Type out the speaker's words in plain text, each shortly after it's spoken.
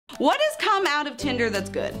What has come out of Tinder that's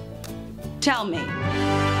good? Tell me.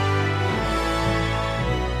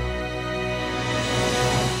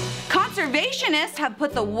 Conservationists have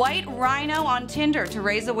put the white rhino on Tinder to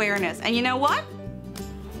raise awareness. And you know what?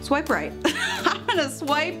 Swipe right. I'm gonna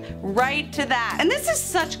swipe right to that. And this is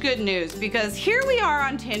such good news because here we are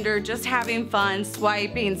on Tinder just having fun,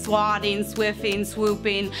 swiping, swatting, swiffing,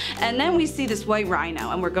 swooping, and then we see this white rhino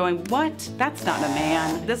and we're going, what? That's not a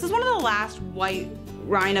man. This is one of the last white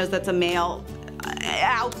rhinos that's a male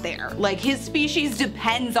out there. Like, his species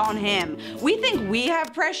depends on him. We think we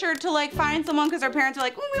have pressure to like find someone because our parents are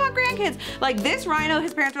like, oh, we want grandkids. Like this rhino,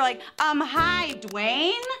 his parents are like, hi,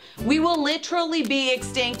 Dwayne. We will literally be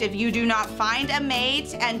extinct if you do not find a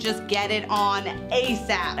mate and just get it on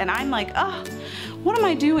ASAP. And I'm like, oh, what am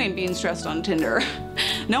I doing being stressed on Tinder?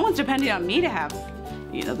 No one's depending on me to have,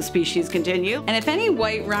 you know, the species continue. And if any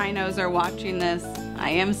white rhinos are watching this, I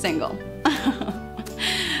am single.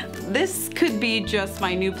 This could be just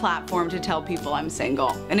my new platform to tell people I'm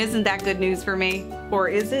single. And isn't that good news for me? Or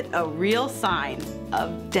is it a real sign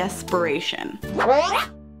of desperation?